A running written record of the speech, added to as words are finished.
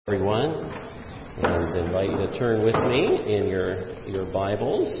Everyone, and invite you to turn with me in your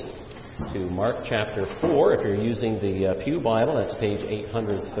Bibles to Mark chapter 4. If you're using the Pew Bible, that's page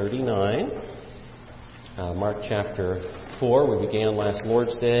 839. Mark chapter 4. We began last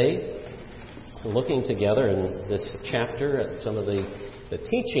Lord's Day looking together in this chapter at some of the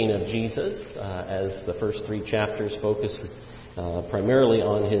teaching of Jesus, as the first three chapters focus primarily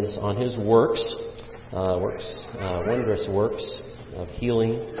on his works, wondrous works of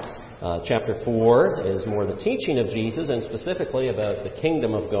healing. Chapter 4 is more the teaching of Jesus, and specifically about the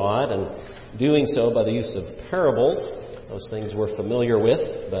kingdom of God, and doing so by the use of parables, those things we're familiar with,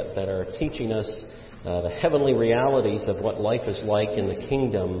 but that are teaching us the heavenly realities of what life is like in the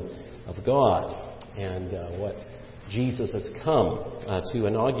kingdom of God, and what Jesus has come to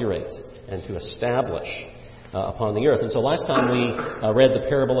inaugurate and to establish upon the earth. And so last time we read the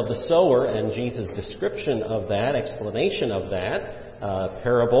parable of the sower and Jesus' description of that, explanation of that,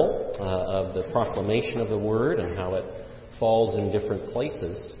 parable of the proclamation of the word and how it falls in different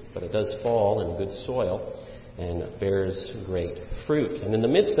places, but it does fall in good soil and bears great fruit. And in the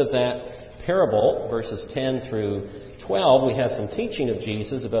midst of that parable, verses 10 through 12, we have some teaching of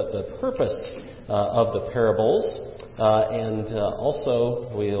Jesus about the purpose of the parables. And also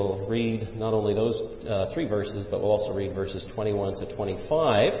we'll read not only those three verses, but we'll also read verses 21 to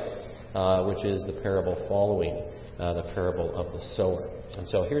 25, which is the parable following the parable of the sower. And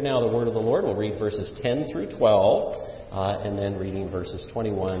so hear now the word of the Lord. We'll read verses 10 through 12, and then reading verses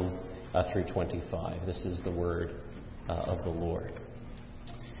 21 through 25. This is the word of the Lord.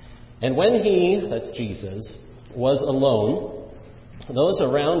 And when he, that's Jesus, was alone, those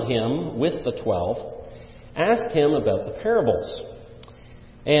around him with the 12 asked him about the parables.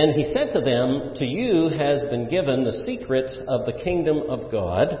 And he said to them, "To you has been given the secret of the kingdom of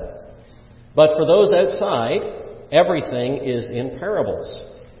God, but for those outside, everything is in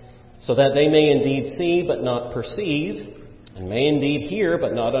parables, so that they may indeed see but not perceive, and may indeed hear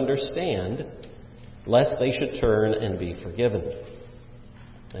but not understand, lest they should turn and be forgiven."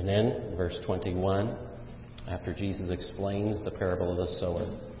 And then, verse 21, after Jesus explains the parable of the sower,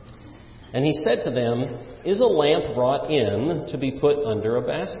 "And he said to them, Is a lamp brought in to be put under a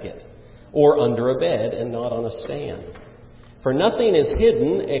basket, or under a bed, and not on a stand? For nothing is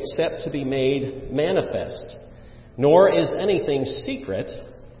hidden except to be made manifest, nor is anything secret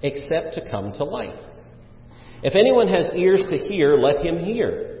except to come to light. If anyone has ears to hear, let him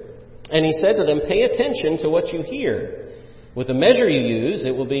hear." And he said to them, "Pay attention to what you hear. With the measure you use,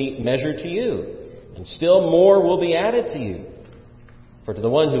 it will be measured to you, and still more will be added to you. For to the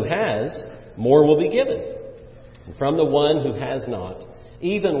one who has, more will be given. And from the one who has not,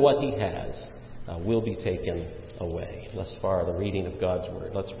 even what he has will be taken away." Thus far, the reading of God's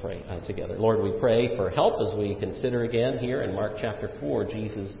Word. Let's pray together. Lord, we pray for help as we consider again here in Mark chapter 4,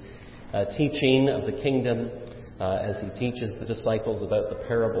 Jesus' teaching of the kingdom, as he teaches the disciples about the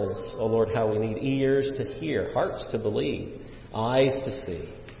parables. Oh Lord, how we need ears to hear, hearts to believe, eyes to see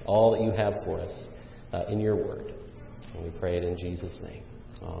all that you have for us in your Word. And we pray it in Jesus' name.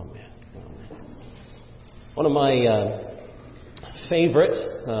 Amen. Amen. One of my favorite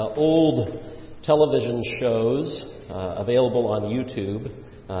old television shows available on YouTube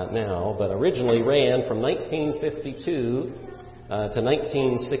now, but originally ran from 1952 to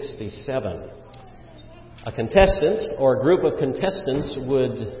 1967. A contestant or a group of contestants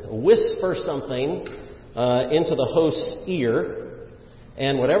would whisper something into the host's ear,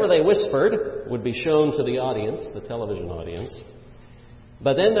 and whatever they whispered would be shown to the audience, the television audience.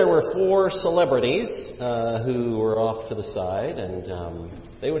 But then there were four celebrities who were off to the side, and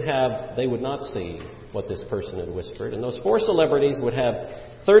they would not see what this person had whispered. And those four celebrities would have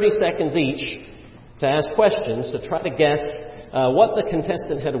 30 seconds each to ask questions to try to guess what the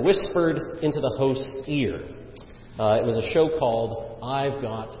contestant had whispered into the host's ear. It was a show called I've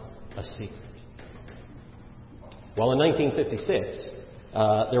Got a Secret. Well, in 1956,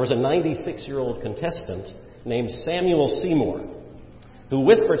 there was a 96-year-old contestant named Samuel Seymour who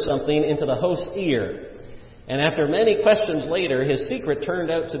whispered something into the host's ear. And after many questions later, his secret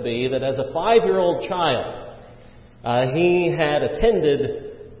turned out to be that as a 5-year-old child, he had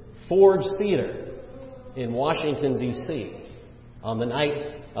attended Ford's Theater in Washington, D.C. on the night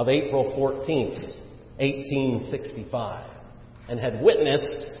of April 14th, 1865, and had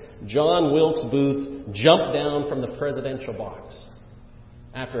witnessed John Wilkes Booth jump down from the presidential box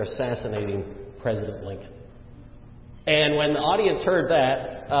after assassinating President Lincoln. And when the audience heard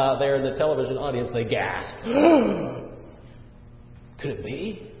that, there in the television audience, they gasped. Could it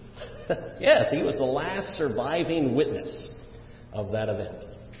be? Yes, he was the last surviving witness of that event.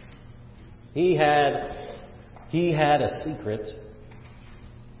 He had a secret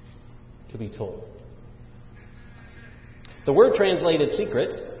to be told. The word translated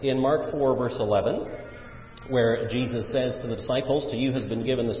secret in Mark 4, verse 11, where Jesus says to the disciples, "To you has been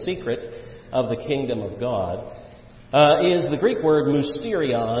given the secret of the kingdom of God," is the Greek word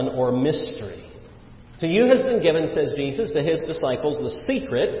mysterion, or mystery. To you has been given, says Jesus to his disciples, the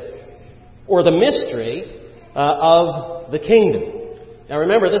secret or the mystery of the kingdom. Now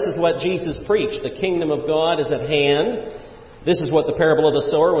remember, this is what Jesus preached. The kingdom of God is at hand. This is what the parable of the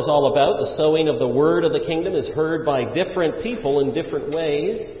sower was all about. The sowing of the word of the kingdom is heard by different people in different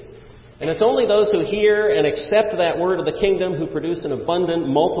ways. And it's only those who hear and accept that word of the kingdom who produce an abundant,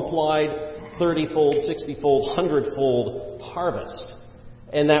 multiplied, 30-fold, 60-fold, 100-fold harvest.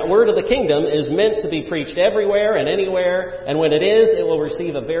 And that word of the kingdom is meant to be preached everywhere and anywhere. And when it is, it will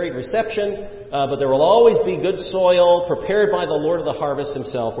receive a varied reception. But there will always be good soil prepared by the Lord of the harvest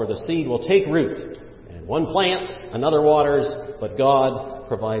himself, where the seed will take root. And one plants, another waters, but God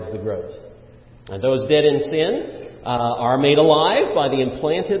provides the growth. And those dead in sin are made alive by the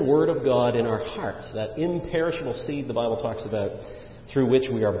implanted word of God in our hearts. That imperishable seed the Bible talks about, through which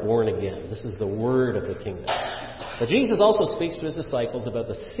we are born again. This is the word of the kingdom. But Jesus also speaks to his disciples about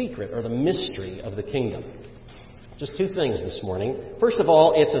the secret or the mystery of the kingdom. Just two things this morning. First of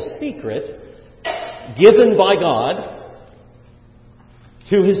all, it's a secret given by God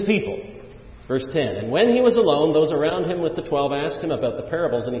to his people. Verse 10, "And when he was alone, those around him with the 12 asked him about the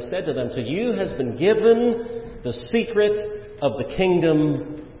parables, and he said to them, 'To you has been given the secret of the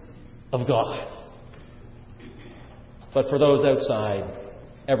kingdom of God. But for those outside,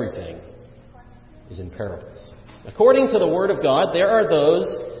 everything is in parables.'" According to the Word of God, there are those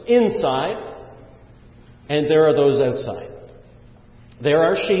inside and there are those outside. There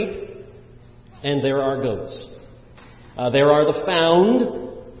are sheep and there are goats. There are the found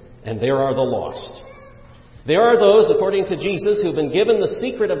and there are the lost. There are those, according to Jesus, who have been given the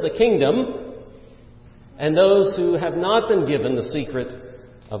secret of the kingdom, and those who have not been given the secret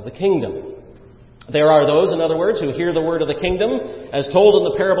of the kingdom. There are those, in other words, who hear the word of the kingdom, as told in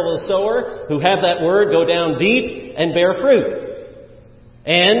the parable of the sower, who have that word go down deep and bear fruit.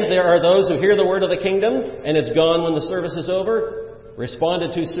 And there are those who hear the word of the kingdom, and it's gone when the service is over,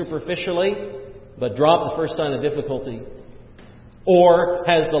 responded to superficially, but dropped the first sign of difficulty, or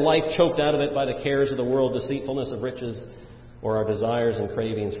has the life choked out of it by the cares of the world, deceitfulness of riches, or our desires and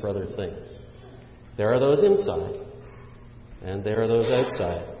cravings for other things. There are those inside, and there are those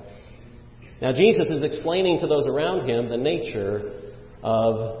outside. Now, Jesus is explaining to those around him the nature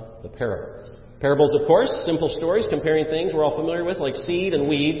of the parables. Parables, of course, simple stories comparing things we're all familiar with, like seed and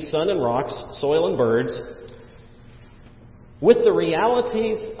weeds, sun and rocks, soil and birds, with the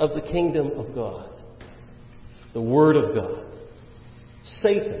realities of the kingdom of God, the Word of God,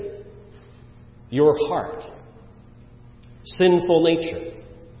 Satan, your heart, sinful nature,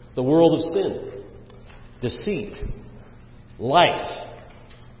 the world of sin, deceit, life,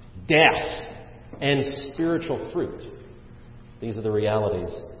 death, and spiritual fruit. These are the realities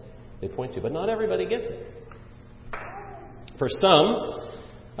they point to. But not everybody gets it. For some,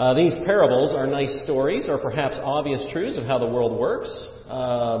 these parables are nice stories or perhaps obvious truths of how the world works.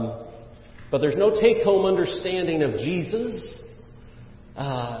 But there's no take-home understanding of Jesus,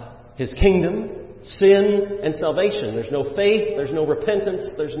 his kingdom, sin, and salvation. There's no faith, there's no repentance,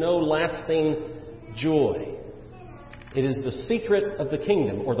 there's no lasting joy. It is the secret of the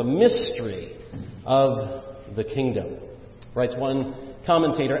kingdom, or the mystery of the kingdom. Writes one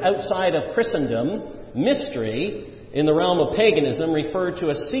commentator, outside of Christendom, mystery in the realm of paganism referred to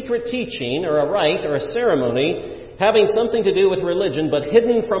a secret teaching or a rite or a ceremony having something to do with religion but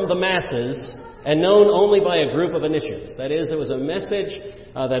hidden from the masses and known only by a group of initiates. That is, it was a message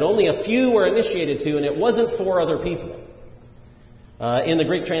that only a few were initiated to, and it wasn't for other people. In the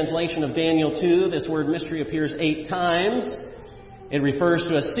Greek translation of Daniel 2, this word mystery appears 8 times. It refers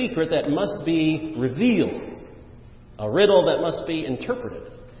to a secret that must be revealed, a riddle that must be interpreted.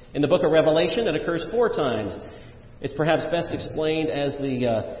 In the book of Revelation, it occurs 4 times. It's perhaps best explained as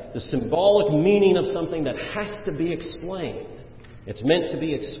the symbolic meaning of something that has to be explained. It's meant to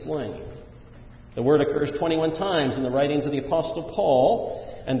be explained. The word occurs 21 times in the writings of the Apostle Paul,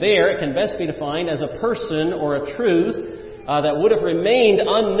 and there it can best be defined as a person or a truth that would have remained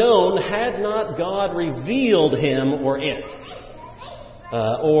unknown had not God revealed him or it,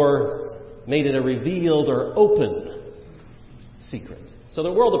 or made it a revealed or open secret. So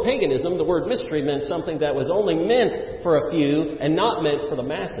the world of paganism, the word mystery meant something that was only meant for a few and not meant for the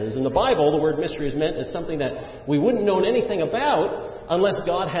masses. In the Bible, the word mystery is meant as something that we wouldn't know anything about unless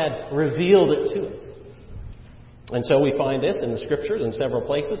God had revealed it to us. And so we find this in the Scriptures in several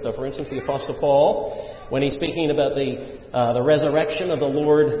places. So, for instance, the Apostle Paul, when he's speaking about the resurrection of the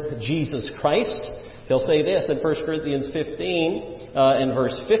Lord Jesus Christ, he'll say this in 1 Corinthians 15, in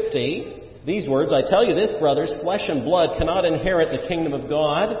verse 50, these words, "I tell you this, brothers, flesh and blood cannot inherit the kingdom of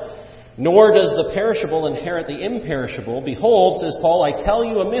God, nor does the perishable inherit the imperishable. Behold," says Paul, "I tell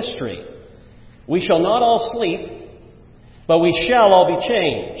you a mystery. We shall not all sleep, but we shall all be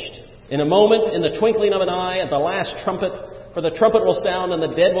changed. In a moment, in the twinkling of an eye, at the last trumpet, for the trumpet will sound and the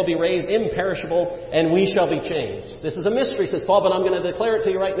dead will be raised imperishable, and we shall be changed." This is a mystery, says Paul, but I'm going to declare it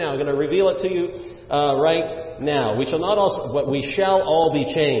to you right now. I'm going to reveal it to you right now. We shall not all, but we shall all be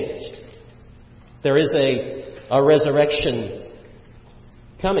changed. There is a resurrection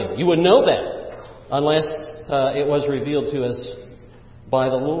coming. You wouldn't know that unless it was revealed to us by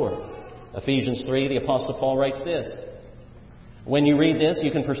the Lord. Ephesians 3, the Apostle Paul writes this, "When you read this, you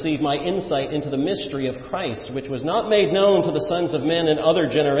can perceive my insight into the mystery of Christ, which was not made known to the sons of men in other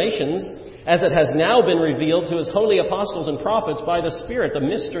generations, as it has now been revealed to his holy apostles and prophets by the Spirit. The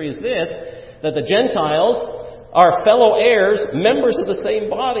mystery is this, that the Gentiles are fellow heirs, members of the same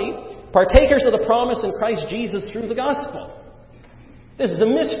body, partakers of the promise in Christ Jesus through the gospel." This is a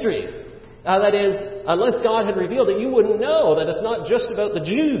mystery. That is, unless God had revealed it, you wouldn't know that it's not just about the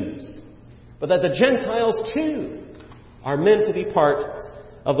Jews, but that the Gentiles too are meant to be part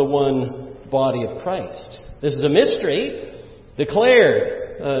of the one body of Christ. This is a mystery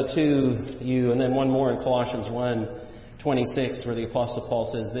declared to you. And then one more in Colossians 1:26, where the Apostle Paul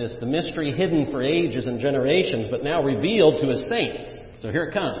says this, "The mystery hidden for ages and generations, but now revealed to his saints." So here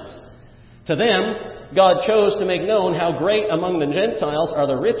it comes. "To them, God chose to make known how great among the Gentiles are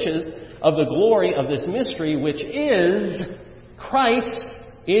the riches of the glory of this mystery, which is Christ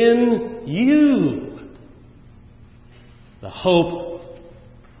in you, the hope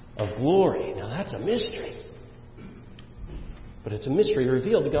of glory." Now that's a mystery. But it's a mystery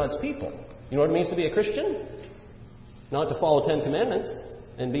revealed to God's people. You know what it means to be a Christian? Not to follow 10 Commandments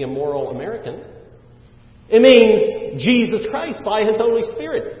and be a moral American. It means Jesus Christ by His Holy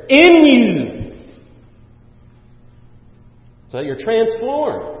Spirit in you. So that you're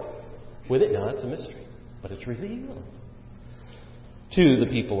transformed with it. Now that's a mystery. But it's revealed to the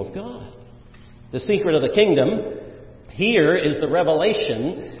people of God. The secret of the kingdom here is the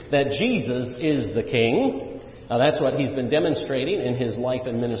revelation that Jesus is the King. Now that's what He's been demonstrating in His life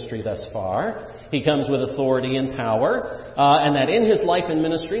and ministry thus far. He comes with authority and power, and that in His life and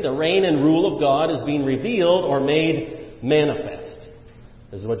ministry, the reign and rule of God is being revealed or made manifest.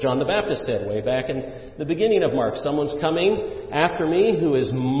 This is what John the Baptist said way back in the beginning of Mark. "Someone's coming after me who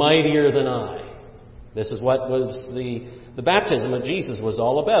is mightier than I." This is what was the baptism of Jesus was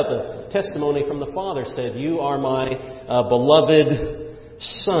all about. The testimony from the Father said, "You are my beloved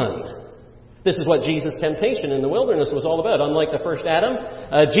Son." This is what Jesus' temptation in the wilderness was all about. Unlike the first Adam,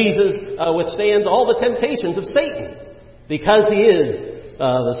 Jesus withstands all the temptations of Satan because He is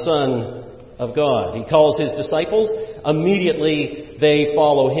the Son of God. He calls His disciples. Immediately they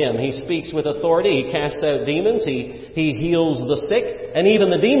follow Him. He speaks with authority. He casts out demons. He heals the sick. And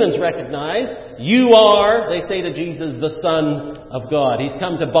even the demons recognize, "You are," they say to Jesus, "the Son of God." He's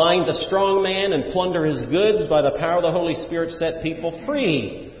come to bind the strong man and plunder his goods. By the power of the Holy Spirit, set people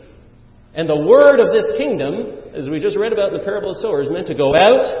free. And the word of this kingdom, as we just read about in the parable of the sower, is meant to go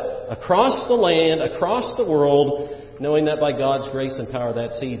out across the land, across the world, knowing that by God's grace and power,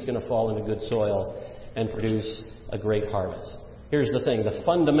 that seed's going to fall into good soil and produce a great harvest. Here's the thing. The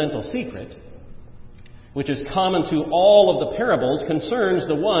fundamental secret, which is common to all of the parables, concerns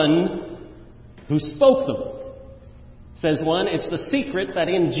the one who spoke them. Says one, it's the secret that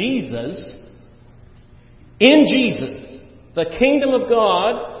in Jesus, the kingdom of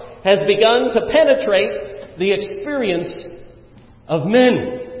God has begun to penetrate the experience of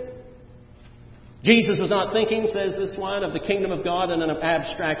men. Jesus was not thinking, says this one, of the kingdom of God in an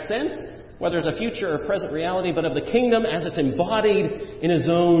abstract sense, whether it's a future or present reality, but of the kingdom as it's embodied in His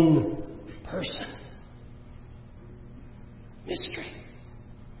own person. Mystery.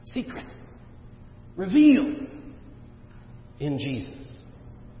 Secret. Revealed in Jesus.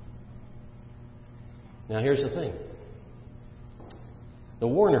 Now here's the thing. The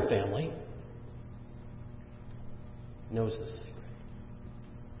Warner family knows this secret.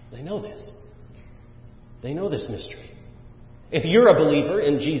 They know this. They know this mystery. If you're a believer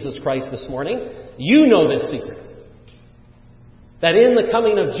in Jesus Christ this morning, you know this secret. That in the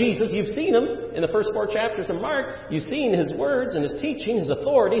coming of Jesus, you've seen Him in the first 4 chapters of Mark. You've seen His words and His teaching, His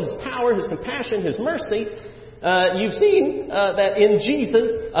authority, His power, His compassion, His mercy. You've seen that in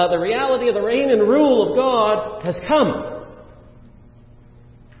Jesus, the reality of the reign and rule of God has come.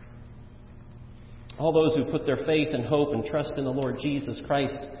 All those who put their faith and hope and trust in the Lord Jesus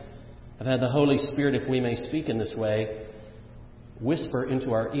Christ have had the Holy Spirit, if we may speak in this way, whisper into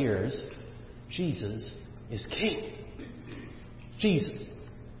our ears, Jesus is King. Jesus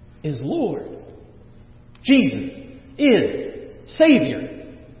is Lord. Jesus is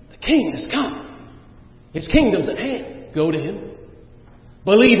Savior. The King has come. His kingdom's at hand. Go to Him.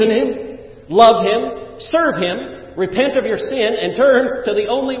 Believe in Him. Love Him. Serve Him. Repent of your sin and turn to the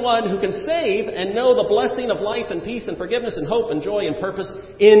only one who can save and know the blessing of life and peace and forgiveness and hope and joy and purpose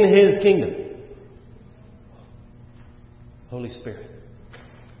in His kingdom. Holy Spirit,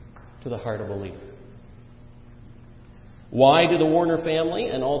 to the heart of a believer. Why do the Warner family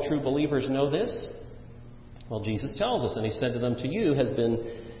and all true believers know this? Well, Jesus tells us, and He said to them, to you has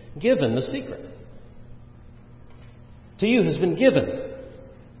been given the secret. To you has been given,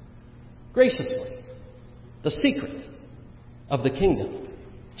 graciously, the secret of the kingdom.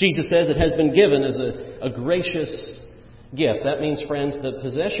 Jesus says it has been given as a gracious gift. That means, friends, the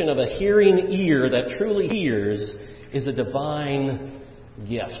possession of a hearing ear that truly hears is a divine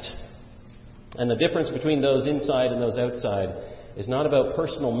gift. And the difference between those inside and those outside is not about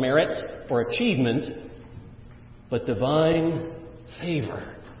personal merit or achievement, but divine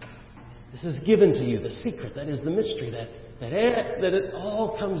favor. This is given to you, the secret, that is the mystery, that it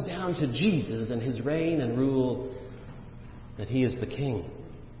all comes down to Jesus and His reign and rule, that He is the King.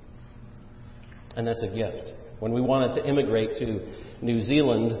 And that's a gift. When we wanted to immigrate to New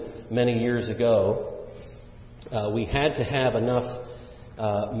Zealand many years ago, we had to have enough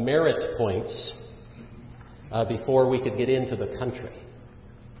merit points before we could get into the country.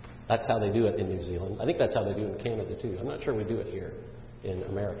 That's how they do it in New Zealand. I think that's how they do it in Canada too. I'm not sure we do it here in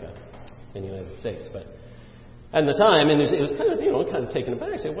America, in the United States, but at the time, and it was kind of taken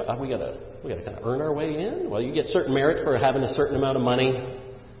aback. Say, we got to kind of earn our way in. Well, you get certain merit for having a certain amount of money.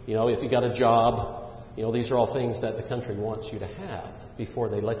 If you got a job, these are all things that the country wants you to have before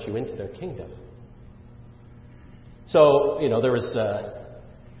they let you into their kingdom. So, it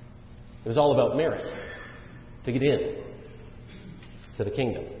was all about merit to get in to the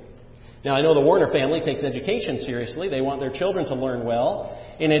kingdom. Now, I know the Warner family takes education seriously. They want their children to learn well.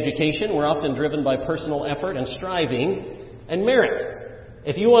 In education, we're often driven by personal effort and striving and merit.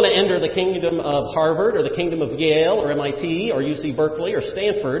 If you want to enter the kingdom of Harvard or the kingdom of Yale or MIT or UC Berkeley or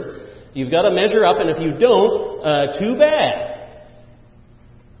Stanford, you've got to measure up, and if you don't, too bad.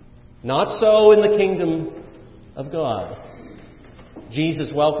 Not so in the kingdom of God.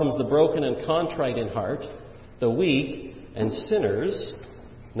 Jesus welcomes the broken and contrite in heart, the weak and sinners,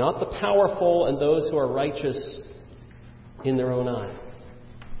 not the powerful and those who are righteous in their own eyes.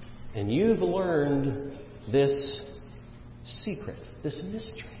 And you've learned this secret, this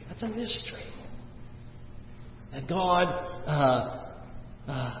mystery. That's a mystery. That God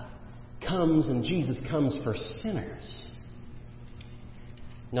comes and Jesus comes for sinners,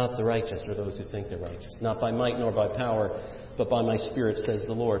 not the righteous or those who think they're righteous. Not by might nor by power, but by my Spirit, says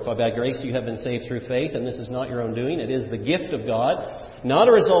the Lord. For by grace you have been saved through faith, and this is not your own doing. It is the gift of God, not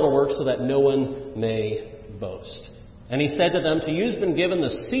a result of works, so that no one may boast. And He said to them, to you has been given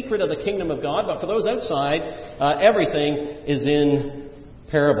the secret of the kingdom of God, but for those outside, everything is in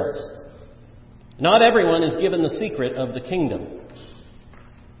parables. Not everyone is given the secret of the kingdom.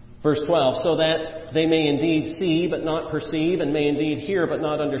 Verse 12, so that they may indeed see but not perceive, and may indeed hear but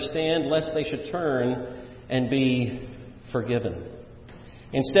not understand, lest they should turn and be forgiven.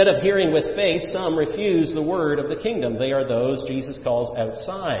 Instead of hearing with faith, some refuse the word of the kingdom. They are those Jesus calls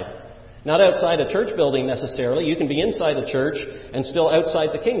outside. Not outside a church building necessarily. You can be inside a church and still outside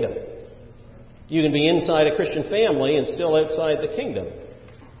the kingdom. You can be inside a Christian family and still outside the kingdom.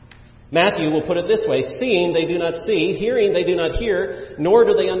 Matthew will put it this way, seeing they do not see, hearing they do not hear, nor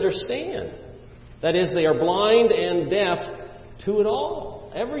do they understand. That is, they are blind and deaf to it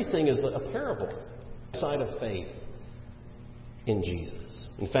all. Everything is a parable. Side of faith in Jesus.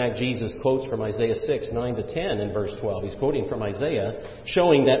 In fact, Jesus quotes from Isaiah 6, 9 to 10 in verse 12. He's quoting from Isaiah,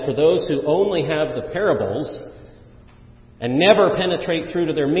 showing that for those who only have the parables and never penetrate through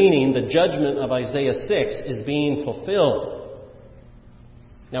to their meaning, the judgment of Isaiah 6 is being fulfilled.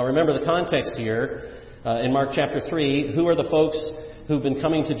 Now remember the context here in Mark chapter 3. Who are the folks who've been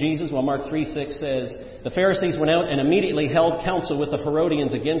coming to Jesus? Well, Mark 3:6 says, the Pharisees went out and immediately held counsel with the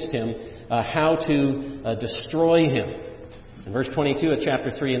Herodians against him, how to destroy him. In verse 22 of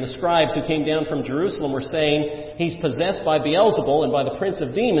chapter 3, and the scribes who came down from Jerusalem were saying, he's possessed by Beelzebul, and by the prince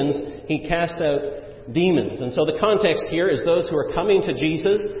of demons he casts out demons. And so the context here is those who are coming to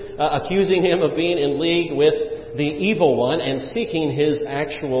Jesus, accusing him of being in league with the evil one and seeking his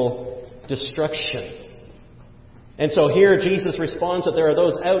actual destruction. And so here Jesus responds that there are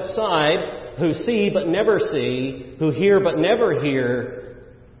those outside who see but never see, who hear but never hear.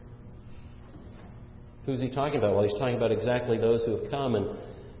 Who's he talking about? Well, he's talking about exactly those who have come and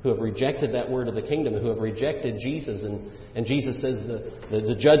who have rejected that word of the kingdom, who have rejected Jesus. And Jesus says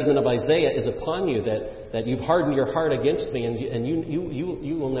the judgment of Isaiah is upon you, that you've hardened your heart against me, and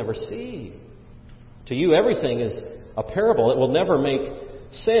you will never see. To you, everything is a parable. It will never make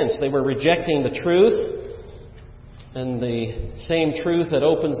sense. They were rejecting the truth, and the same truth that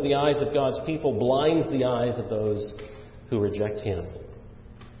opens the eyes of God's people blinds the eyes of those who reject Him.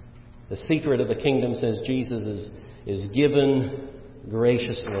 The secret of the kingdom, says Jesus, is given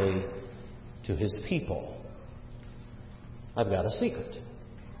graciously to His people. I've got a secret.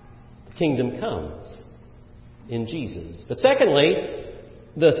 The kingdom comes in Jesus. But secondly,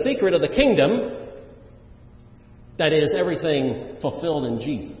 the secret of the kingdom, that is, everything fulfilled in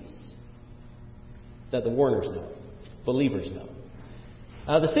Jesus, that the Warners know, believers know.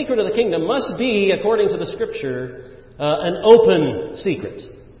 The secret of the kingdom must be, according to the Scripture, an open secret.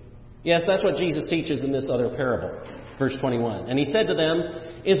 Yes, that's what Jesus teaches in this other parable. Verse 21. And He said to them,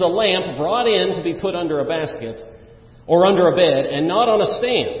 is a lamp brought in to be put under a basket or under a bed, and not on a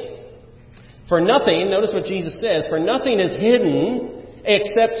stand? For nothing, notice what Jesus says, for nothing is hidden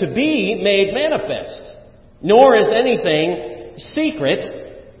except to be made manifest, nor is anything secret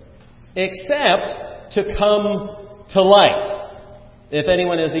except to come to light. If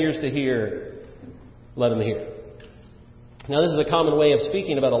anyone has ears to hear, let him hear. Now, this is a common way of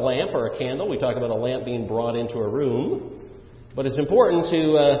speaking about a lamp or a candle. We talk about a lamp being brought into a room. But it's important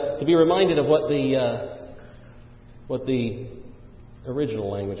to be reminded of what the original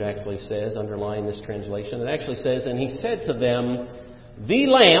language actually says, underlying this translation. It actually says, and He said to them, the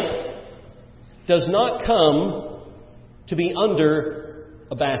lamp does not come to be under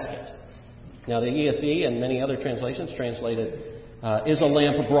a basket. Now, the ESV and many other translations translate it, is a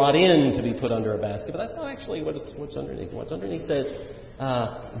lamp brought in to be put under a basket. But that's not actually what's underneath. What's underneath says,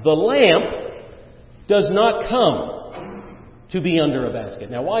 the lamp does not come to be under a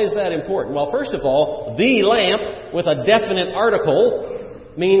basket. Now, why is that important? Well, first of all, the lamp with a definite article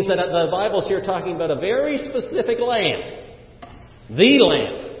means that the Bible's here talking about a very specific lamp. The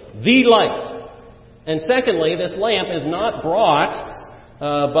lamp. The light. And secondly, this lamp is not brought,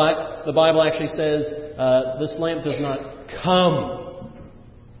 but the Bible actually says this lamp does not come.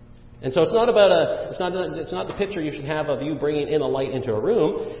 And so it's not the picture you should have of you bringing in a light into a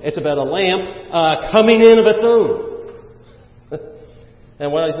room. It's about a lamp coming in of its own. And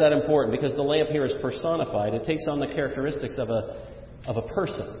why is that important? Because the lamp here is personified. It takes on the characteristics of a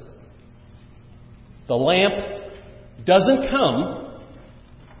person. The lamp doesn't come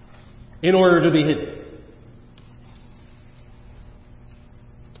in order to be hidden.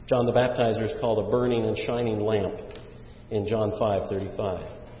 John the Baptizer is called a burning and shining lamp in John 5:35.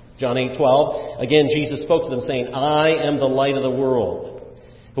 John 8:12, again Jesus spoke to them saying, I am the light of the world.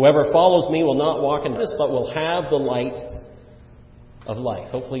 Whoever follows me will not walk in darkness, but will have the light of life.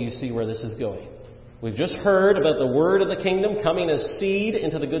 Hopefully you see where this is going. We've just heard about the word of the kingdom coming as seed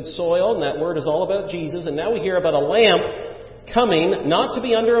into the good soil, and that word is all about Jesus. And now we hear about a lamp coming, not to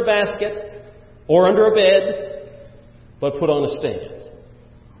be under a basket or under a bed, but put on a stand.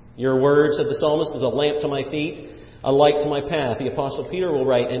 Your word, said the psalmist, is a lamp to my feet, a light to my path. The Apostle Peter will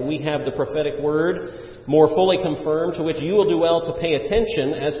write, and we have the prophetic word more fully confirmed, to which you will do well to pay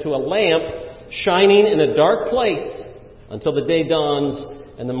attention as to a lamp shining in a dark place until the day dawns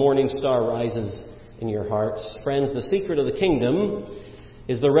and the morning star rises in your hearts. Friends, the secret of the kingdom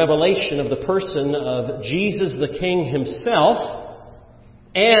is the revelation of the person of Jesus the King Himself,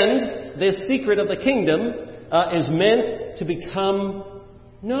 and this secret of the kingdom is meant to become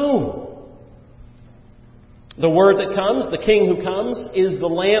known. The Word that comes, the King who comes, is the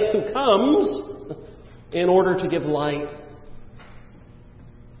lamp who comes in order to give light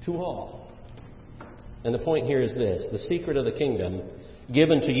to all. And the point here is this: the secret of the kingdom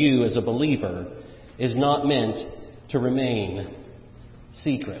given to you as a believer is not meant to remain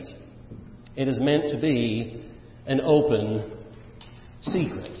secret. It is meant to be an open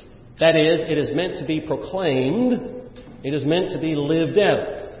secret. That is, it is meant to be proclaimed. It is meant to be lived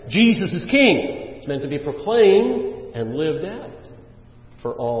out. Jesus is King. It's meant to be proclaimed and lived out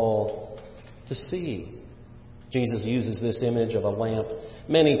for all to see. Jesus uses this image of a lamp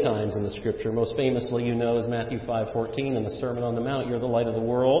many times in the Scripture. Most famously, you know, is Matthew 5:14 in the Sermon on the Mount. You're the light of the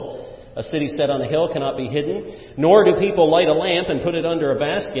world. A city set on a hill cannot be hidden. Nor do people light a lamp and put it under a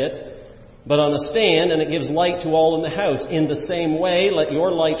basket, but on a stand, and it gives light to all in the house. In the same way, let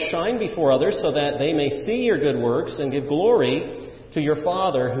your light shine before others, so that they may see your good works and give glory to your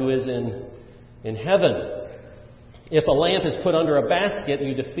Father who is in heaven. If a lamp is put under a basket,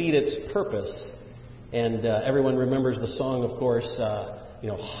 you defeat its purpose. And everyone remembers the song, of course,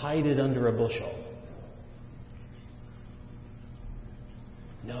 hide it under a bushel.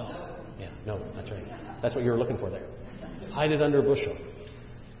 No, that's right. That's what you were looking for there. Hide it under a bushel.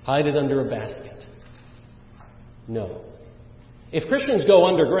 Hide it under a basket. No. If Christians go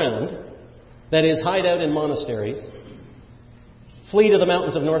underground, that is, hide out in monasteries, flee to the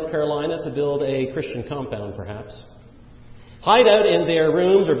mountains of North Carolina to build a Christian compound, perhaps, hide out in their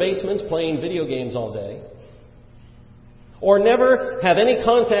rooms or basements playing video games all day, or never have any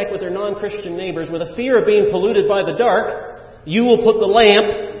contact with their non-Christian neighbors with a fear of being polluted by the dark, you will put the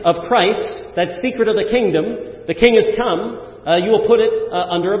lamp of Christ, that secret of the kingdom, the King has come, you will put it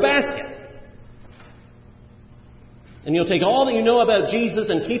under a basket. And you'll take all that you know about Jesus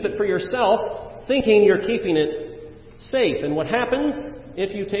and keep it for yourself, thinking you're keeping it safe. And what happens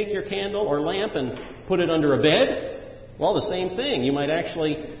if you take your candle or lamp and put it under a bed? Well, the same thing. You might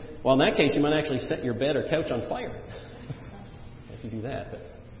actually, in that case, you might actually set your bed or couch on fire. If you do that. But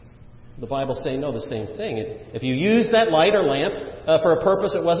the Bible's saying, no, the same thing. If you use that light or lamp for a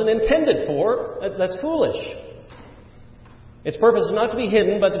purpose it wasn't intended for, that's foolish. Its purpose is not to be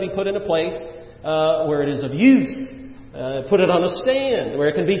hidden, but to be put in a place where it is of use. Put it on a stand where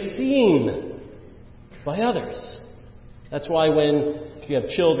it can be seen by others. That's why when you have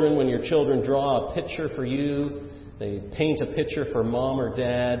children, when your children draw a picture for you, they paint a picture for mom or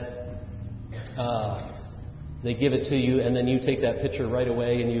dad, they give it to you, and then you take that picture right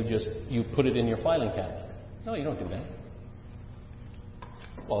away and you put it in your filing cabinet. No, you don't do that.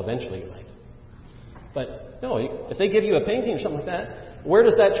 Well, eventually you might. But no, if they give you a painting or something like that, where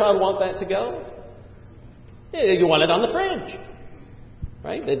does that child want that to go? You want it on the fridge.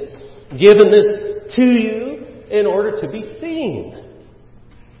 Right? They've given this to you in order to be seen.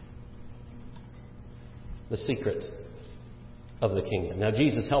 The secret of the kingdom. Now,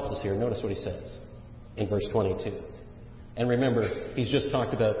 Jesus helps us here. Notice what he says in verse 22. And remember, he's just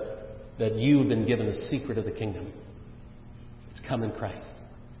talked about that you've been given the secret of the kingdom. It's come in Christ.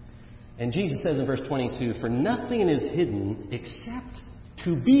 And Jesus says in verse 22, for nothing is hidden except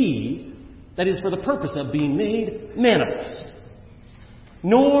to be, that is, for the purpose of being made manifest.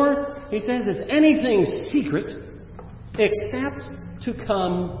 Nor, he says, is anything secret except to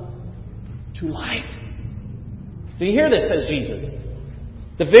come to light. Do you hear this, says Jesus?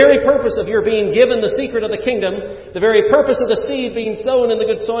 The very purpose of your being given the secret of the kingdom, the very purpose of the seed being sown in the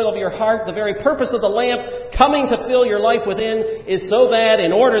good soil of your heart, the very purpose of the lamp coming to fill your life within is so that,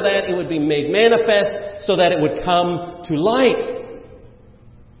 in order that it would be made manifest, so that it would come to light.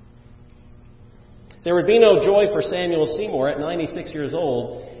 There would be no joy for Samuel Seymour at 96 years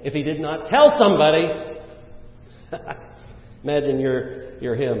old if he did not tell somebody. Imagine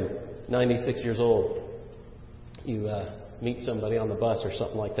you're him, 96 years old. You meet somebody on the bus or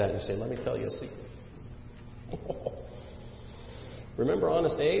something like that and you say, let me tell you a secret. Remember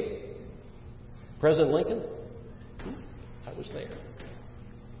Honest Abe? President Lincoln? I was there.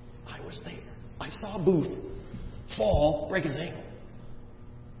 I saw Booth fall, break his ankle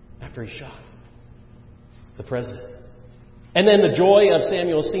after he shot the president. And then the joy of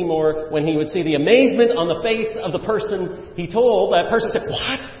Samuel Seymour when he would see the amazement on the face of the person he told. That person said,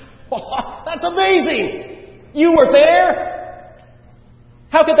 what? That's amazing! You were there?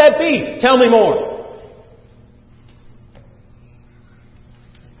 How could that be? Tell me more.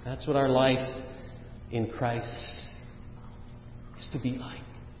 That's what our life in Christ is to be like.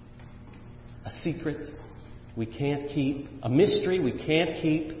 A secret we can't keep, a mystery we can't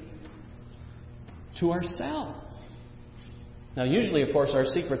keep to ourselves. Now, usually, of course, our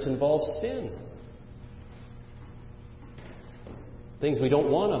secrets involve sin. Things we don't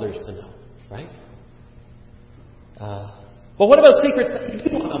want others to know, right? But what about secrets that you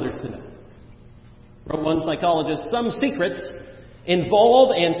do want others to know? Wrote one psychologist, some secrets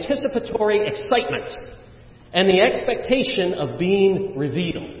involve anticipatory excitement and the expectation of being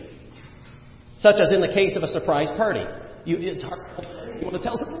revealed. Such as in the case of a surprise party. It's hard. You want to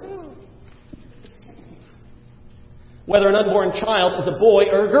tell someone? Whether an unborn child is a boy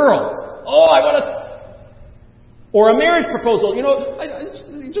or a girl. Oh, I want to... Or a marriage proposal.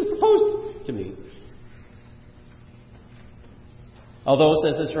 You just proposed to me. Although,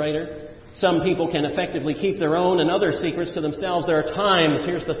 says this writer, some people can effectively keep their own and other secrets to themselves, there are times,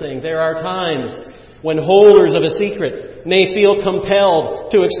 here's the thing, there are times when holders of a secret may feel compelled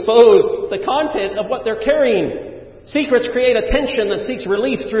to expose the content of what they're carrying. Secrets create a tension that seeks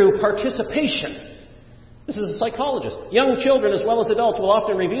relief through participation. This is a psychologist. Young children as well as adults will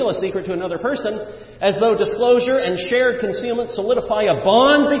often reveal a secret to another person as though disclosure and shared concealment solidify a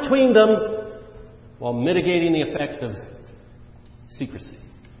bond between them while mitigating the effects of secrecy.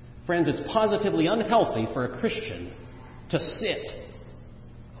 Friends, it's positively unhealthy for a Christian to sit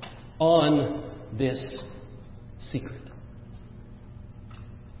on this secret.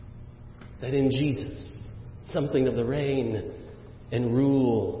 That in Jesus, something of the reign and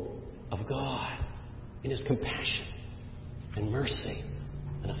rule of God, in His compassion and mercy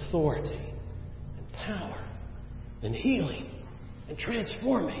and authority and power and healing and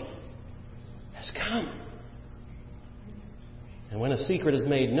transforming has come. And when a secret is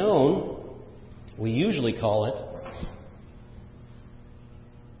made known, we usually call it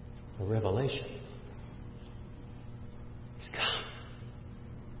a revelation. He's come.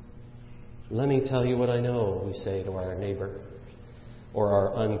 Let me tell you what I know, we say to our neighbor or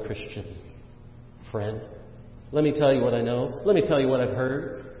our unchristian friend. Let me tell you what I know. Let me tell you what I've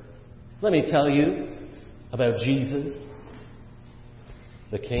heard. Let me tell you about Jesus,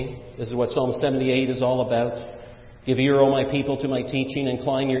 the King. This is what Psalm 78 is all about. Give ear, O my people, to my teaching.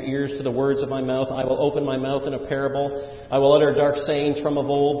 Incline your ears to the words of my mouth. I will open my mouth in a parable. I will utter dark sayings from of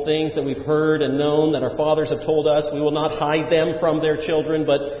old, things that we've heard and known, that our fathers have told us. We will not hide them from their children,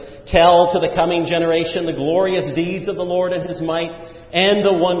 but tell to the coming generation the glorious deeds of the Lord and His might, and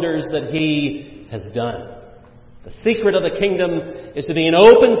the wonders that He has done. The secret of the kingdom is to be an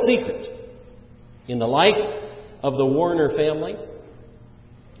open secret in the life of the Warner family,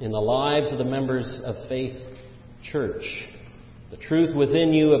 in the lives of the members of Faith Church. The truth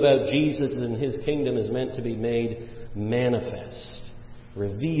within you about Jesus and His kingdom is meant to be made manifest,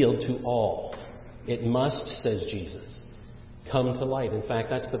 revealed to all. It must, says Jesus, come to light. In fact,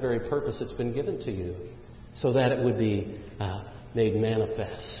 that's the very purpose it's been given to you, so that it would be made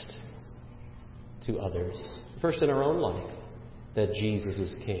manifest to others. First in our own life, that Jesus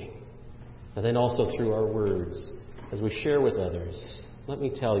is King. And then also through our words, as we share with others. Let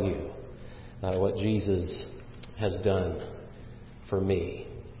me tell you what Jesus has done for me.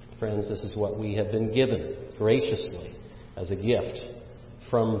 Friends, this is what we have been given graciously as a gift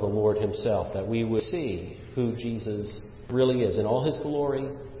from the Lord Himself, that we would see who Jesus really is in all His glory,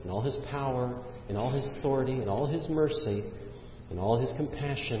 in all His power, in all His authority, in all His mercy, in all His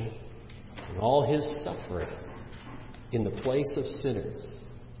compassion, in all His suffering, in the place of sinners,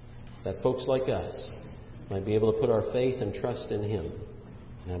 that folks like us might be able to put our faith and trust in Him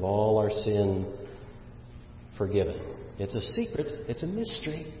and have all our sin forgiven. It's a secret. It's a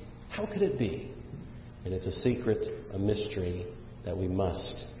mystery. How could it be? And it's a secret, a mystery that we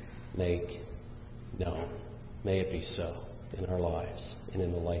must make known. May it be so in our lives and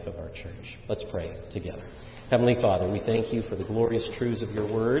in the life of our church. Let's pray together. Heavenly Father, we thank You for the glorious truths of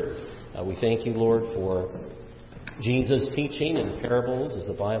Your Word. We thank You, Lord, for Jesus' teaching in parables, as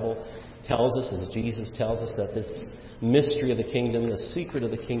the Bible tells us, as Jesus tells us, that this mystery of the kingdom, the secret of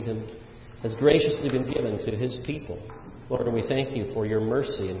the kingdom, has graciously been given to His people. Lord, and we thank You for Your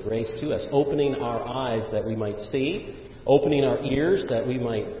mercy and grace to us, opening our eyes that we might see, opening our ears that we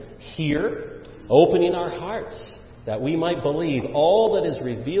might hear, opening our hearts that we might believe all that is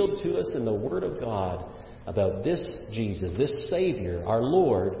revealed to us in the Word of God about this Jesus, this Savior, our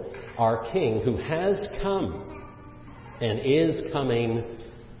Lord, our King, who has come and is coming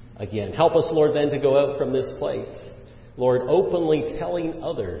again. Help us, Lord, then to go out from this place, Lord, openly telling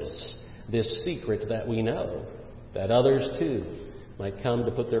others this secret that we know, that others too might come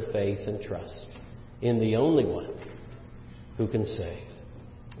to put their faith and trust in the only one who can save.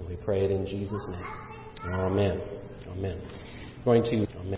 And we pray it in Jesus' name. Amen. Amen. Amen.